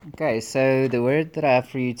Okay, so the word that I have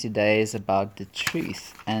for you today is about the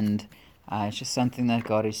truth, and it's just something that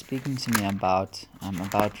God is speaking to me about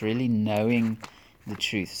really knowing the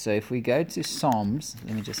truth. So if we go to Psalms,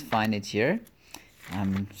 let me just find it here.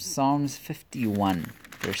 Psalms 51,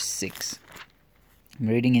 verse 6. I'm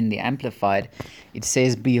reading in the Amplified. It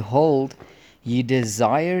says, "Behold, ye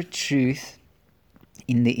desire truth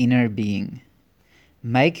in the inner being.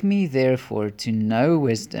 Make me therefore to know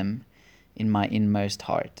wisdom in my inmost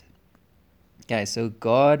heart." Okay, so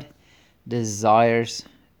God desires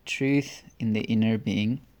truth in the inner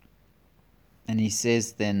being. And he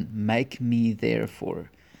says then, make me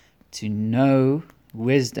therefore to know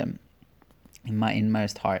wisdom in my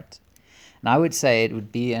inmost heart. And I would say it would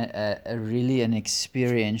be a really an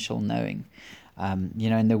experiential knowing.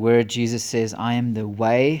 In the word, Jesus says, I am the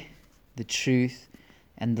way, the truth,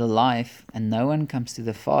 and the life, and no one comes to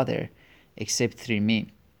the Father except through me.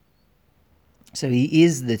 So he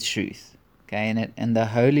is the truth, okay, and the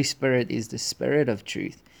Holy Spirit is the Spirit of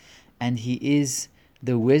truth, and he is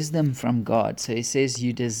the wisdom from God. So he says,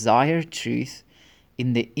 you desire truth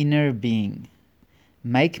in the inner being.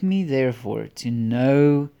 Make me therefore to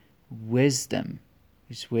know wisdom.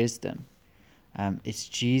 Who's wisdom? It's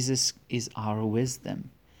Jesus is our wisdom.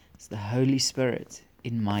 It's the Holy Spirit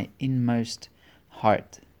in my inmost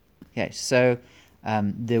heart. Okay, so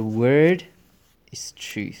the Word is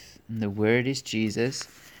truth, and the Word is Jesus,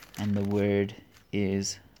 and the Word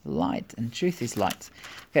is light, and truth is light.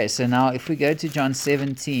 Okay, so now if we go to John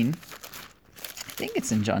 17, I think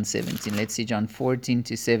it's in John 17. Let's see, John 14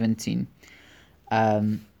 to 17.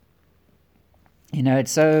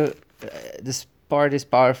 It's so, this part is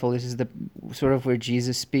powerful. This is the sort of where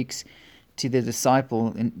Jesus speaks to the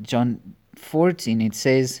disciple. In John 14, it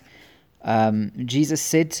says, Jesus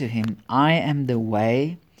said to him, I am the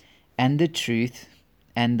way and the truth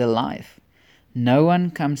and the life. No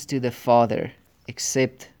one comes to the Father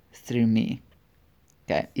except through me.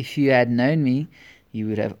 Okay, if you had known me, you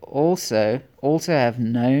would have also have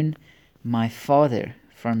known my Father.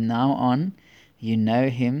 From now on, you know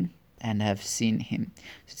him and have seen him.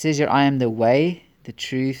 So it says here, I am the way, the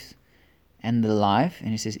truth, and the life.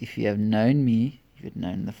 And it says, if you have known me, you have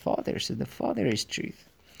known the Father. So the Father is truth.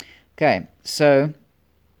 Okay, so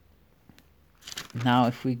now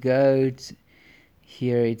if we go to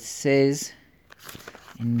here, it says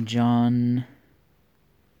in John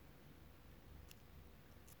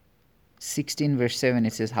 16 verse 7,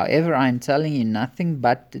 it says, however, I am telling you nothing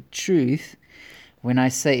but the truth when I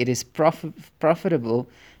say it is profitable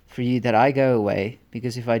for you that I go away,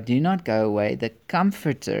 because if I do not go away, the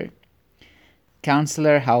Comforter,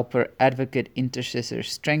 Counselor, Helper, Advocate, Intercessor,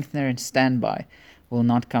 Strengthener, and Standby will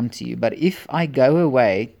not come to you. But if I go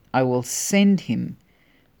away, I will send him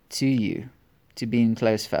to you to be in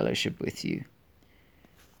close fellowship with you.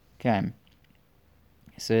 Okay.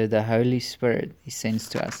 So the Holy Spirit he sends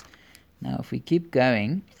to us. Now if we keep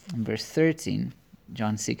going, in verse 13,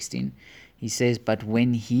 John 16, he says, but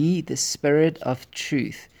when he, the Spirit of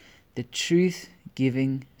truth, the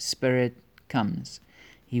truth-giving Spirit comes,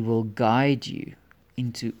 he will guide you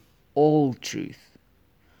into all truth,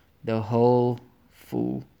 the whole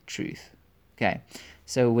full truth. Okay,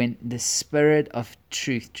 so when the Spirit of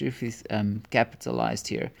truth is capitalized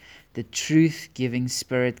here, the truth-giving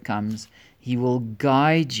Spirit comes, he will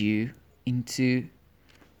guide you into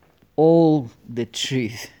all the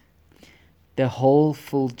truth, the whole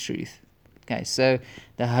full truth. Okay, so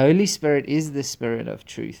the Holy Spirit is the Spirit of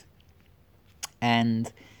truth,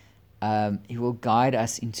 and he will guide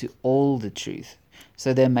us into all the truth.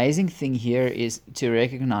 So the amazing thing here is to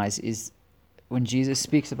recognize is when Jesus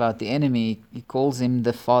speaks about the enemy, he calls him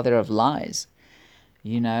the father of lies,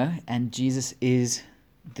 and Jesus is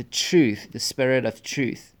the truth, the Spirit of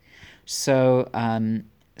truth. So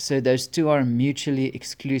those two are mutually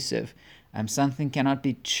exclusive. Something cannot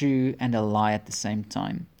be true and a lie at the same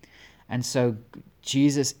time. And so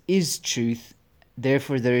Jesus is truth,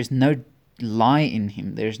 therefore there is no lie in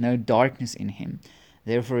him, there is no darkness in him.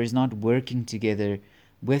 Therefore he's not working together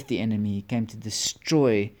with the enemy. He came to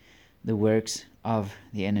destroy the works of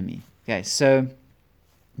the enemy. Okay, so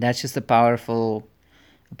that's just a powerful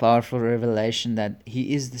revelation that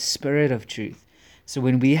he is the Spirit of truth. So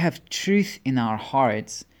when we have truth in our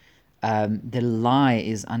hearts, the lie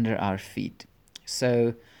is under our feet.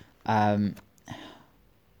 So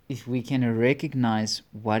if we can recognize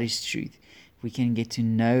what is truth, we can get to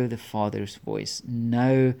know the Father's voice,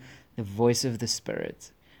 know the voice of the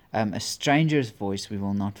Spirit. A stranger's voice we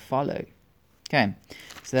will not follow. Okay,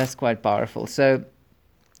 so that's quite powerful. So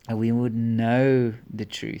we would know the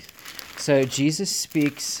truth. So Jesus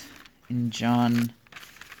speaks in John,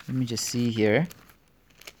 let me just see here.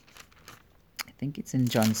 think it's in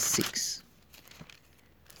John 6.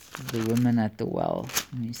 The woman at the well.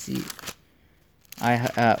 Let me see.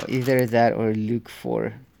 Either that or Luke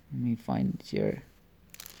 4. Let me find it here.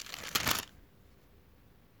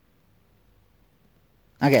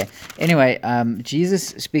 Okay. Anyway, Jesus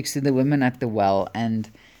speaks to the woman at the well, and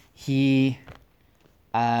he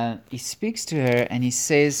speaks to her, and he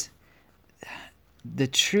says, the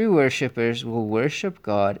true worshippers will worship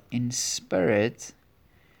God in spirit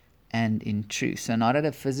and in truth. So not at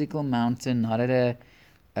a physical mountain, not at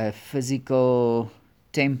a physical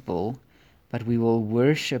temple, but we will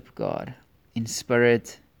worship God in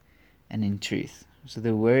spirit and in truth. So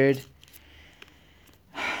the word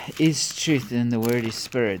is truth and the word is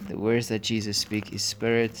spirit. The words that Jesus speaks is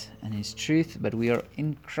spirit and is truth, but we are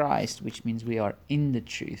in Christ, which means we are in the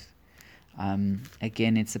truth.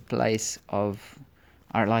 Again, it's a place of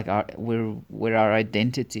where our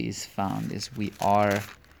identity is found, is we are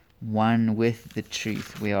one with the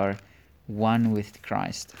truth. We are one with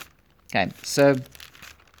Christ. Okay, so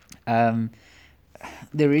the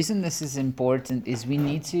reason this is important is we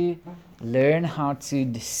need to learn how to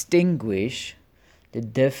distinguish the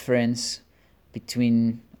difference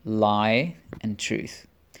between lie and truth.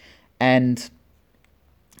 And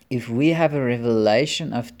if we have a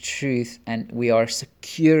revelation of truth and we are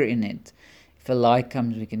secure in it, if a lie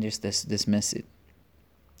comes, we can just dismiss it.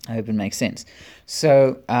 I hope it makes sense.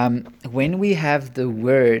 So when we have the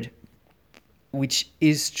word, which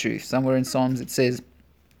is truth, somewhere in Psalms it says,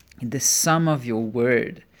 the sum of your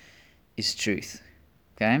word is truth.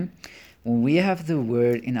 Okay? When we have the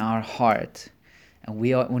word in our heart, and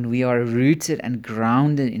when we are rooted and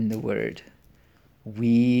grounded in the word,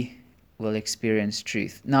 we will experience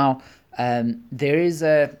truth. Now, there is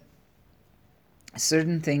a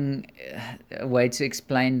certain thing, a way to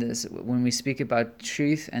explain this when we speak about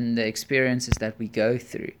truth and the experiences that we go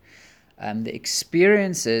through. The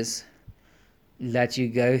experiences that you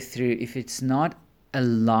go through, if it's not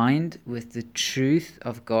aligned with the truth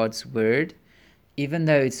of God's word, even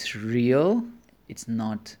though it's real, it's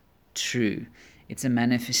not true. It's a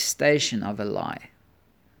manifestation of a lie.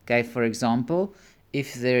 Okay, for example,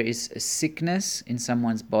 if there is a sickness in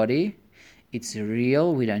someone's body, it's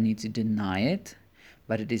real, we don't need to deny it,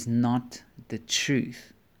 but it is not the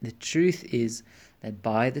truth. The truth is that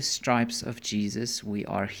by the stripes of Jesus, we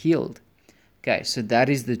are healed. Okay, so that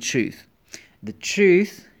is the truth. The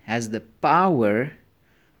truth has the power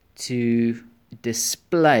to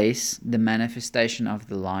displace the manifestation of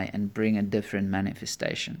the lie and bring a different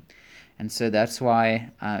manifestation. And so that's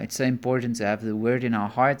why it's so important to have the word in our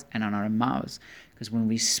hearts and on our mouths. Because when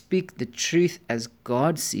we speak the truth as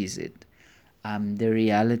God sees it, the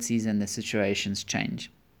realities and the situations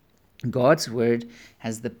change. God's word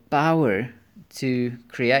has the power to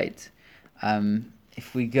create.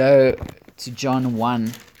 If we go to John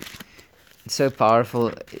 1, it's so powerful.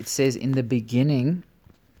 It says, in the beginning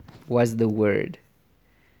was the Word,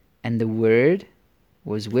 and the Word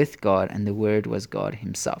was with God, and the Word was God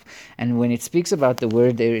himself. And when it speaks about the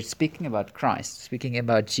Word, they're speaking about Christ, speaking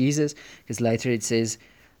about Jesus, because later it says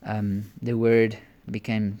the Word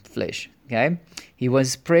became flesh. Okay, he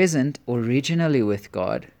was present originally with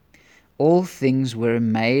God. All things were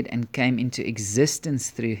made and came into existence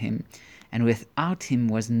through him, and without him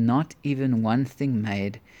was not even one thing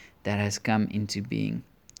made that has come into being.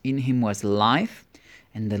 In him was life,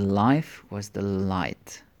 and the life was the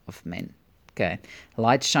light of men. Okay,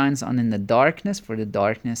 light shines on in the darkness, for the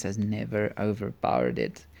darkness has never overpowered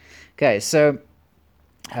it. Okay, so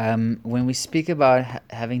when we speak about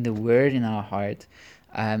having the word in our heart,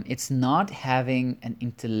 it's not having an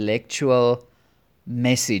intellectual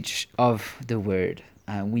message of the word.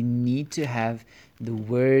 We need to have the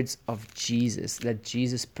words of Jesus, that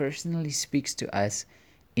Jesus personally speaks to us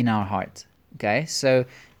in our heart. Okay, so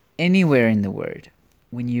anywhere in the word,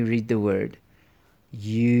 when you read the word,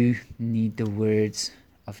 you need the words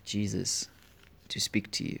of Jesus to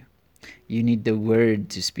speak to you. You need the word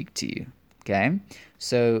to speak to you. Okay,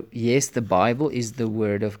 so yes, the Bible is the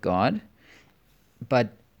word of God, but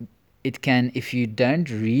it can, if you don't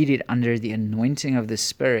read it under the anointing of the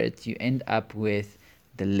Spirit, you end up with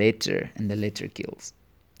the letter, and the letter kills.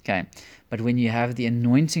 Okay, but when you have the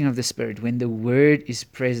anointing of the Spirit, when the word is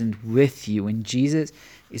present with you, when Jesus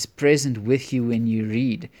is present with you when you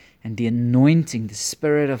read, and the anointing, the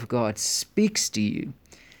Spirit of God speaks to you,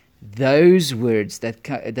 those words that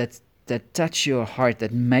touch your heart,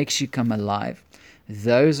 that makes you come alive,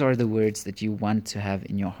 those are the words that you want to have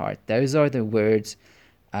in your heart. Those are the words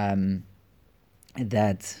that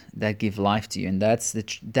give life to you, and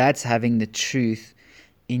that's having the truth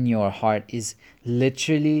in your heart, is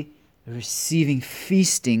literally receiving,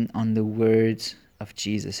 feasting on the words of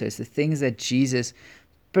Jesus. So it's the things that Jesus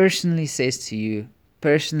personally says to you,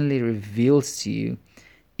 personally reveals to you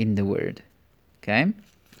in the Word. Okay?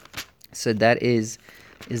 So that is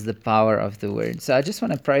the power of the Word. So I just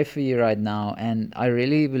want to pray for you right now, and I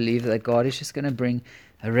really believe that God is just going to bring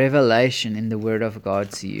a revelation in the Word of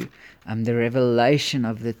God to you. The revelation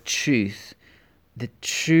of the truth, the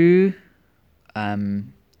true, the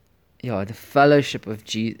fellowship of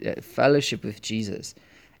fellowship with Jesus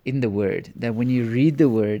in the Word. That when you read the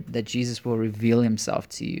Word, that Jesus will reveal Himself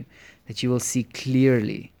to you, that you will see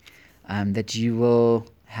clearly, that you will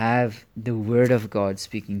have the Word of God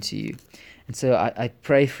speaking to you. And so I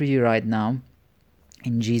pray for you right now,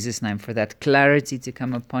 in Jesus' name, for that clarity to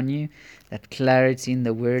come upon you, that clarity in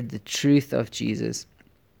the Word, the truth of Jesus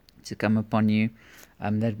to come upon you,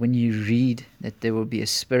 that when you read, that there will be a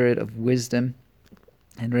spirit of wisdom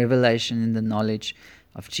and revelation in the knowledge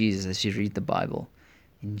of Jesus as you read the Bible,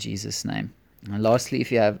 in Jesus' name. And lastly,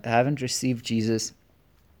 if you haven't received Jesus,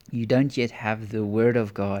 you don't yet have the Word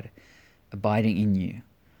of God abiding in you.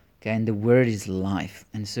 Okay, and the Word is life.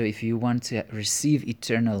 And so if you want to receive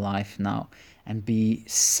eternal life now and be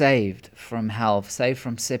saved from hell, saved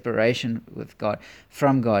from separation with God,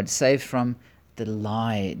 from God, saved from the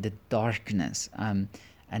lie, the darkness, and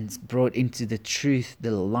brought into the truth,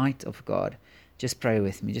 the light of God, just pray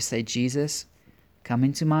with me. Just say, Jesus, come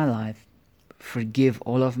into my life, forgive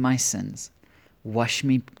all of my sins, wash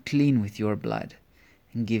me clean with your blood,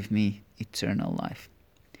 and give me eternal life.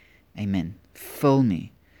 Amen. Fill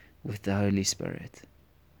me with the Holy Spirit.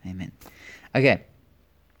 Amen. Okay.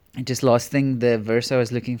 And just last thing, the verse I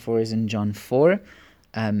was looking for is in John 4,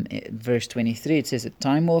 verse 23. It says, "A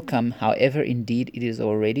time will come, however, indeed it is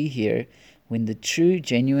already here, when the true,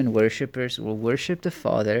 genuine worshippers will worship the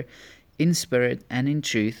Father in spirit and in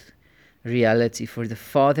truth, reality. For the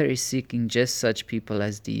Father is seeking just such people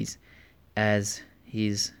as these, as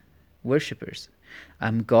His worshippers."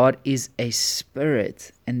 God is a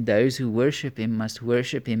spirit, and those who worship Him must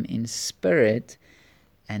worship Him in spirit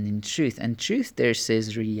and in truth. And truth there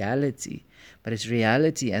says reality, but it's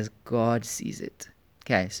reality as God sees it.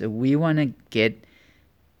 Okay, so we want to get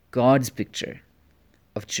God's picture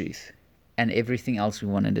of truth, and everything else we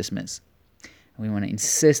want to dismiss. We want to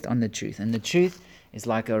insist on the truth, and the truth is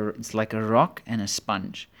like a rock and a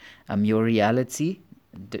sponge. Your reality,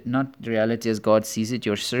 not reality as God sees it,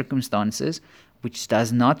 your circumstances, which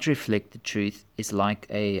does not reflect the truth, is like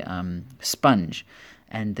a sponge.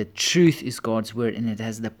 And the truth is God's word, and it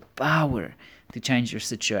has the power to change your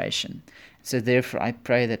situation. So therefore, I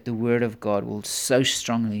pray that the word of God will so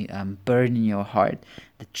strongly burn in your heart,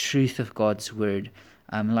 the truth of God's word,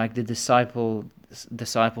 like the disciples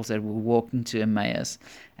that were walking to Emmaus,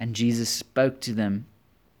 and Jesus spoke to them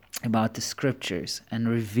about the scriptures and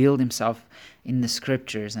revealed Himself in the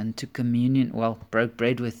scriptures, and took communion, broke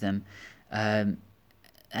bread with them,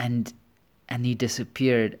 and He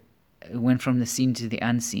disappeared, went from the seen to the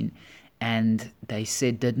unseen, and they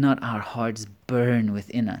said, "Did not our hearts burn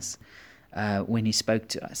within us when He spoke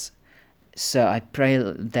to us?" So I pray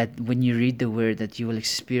that when you read the word, that you will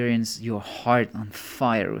experience your heart on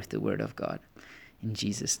fire with the word of God. In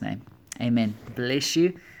Jesus' name, amen. Bless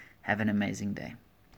you. Have an amazing day.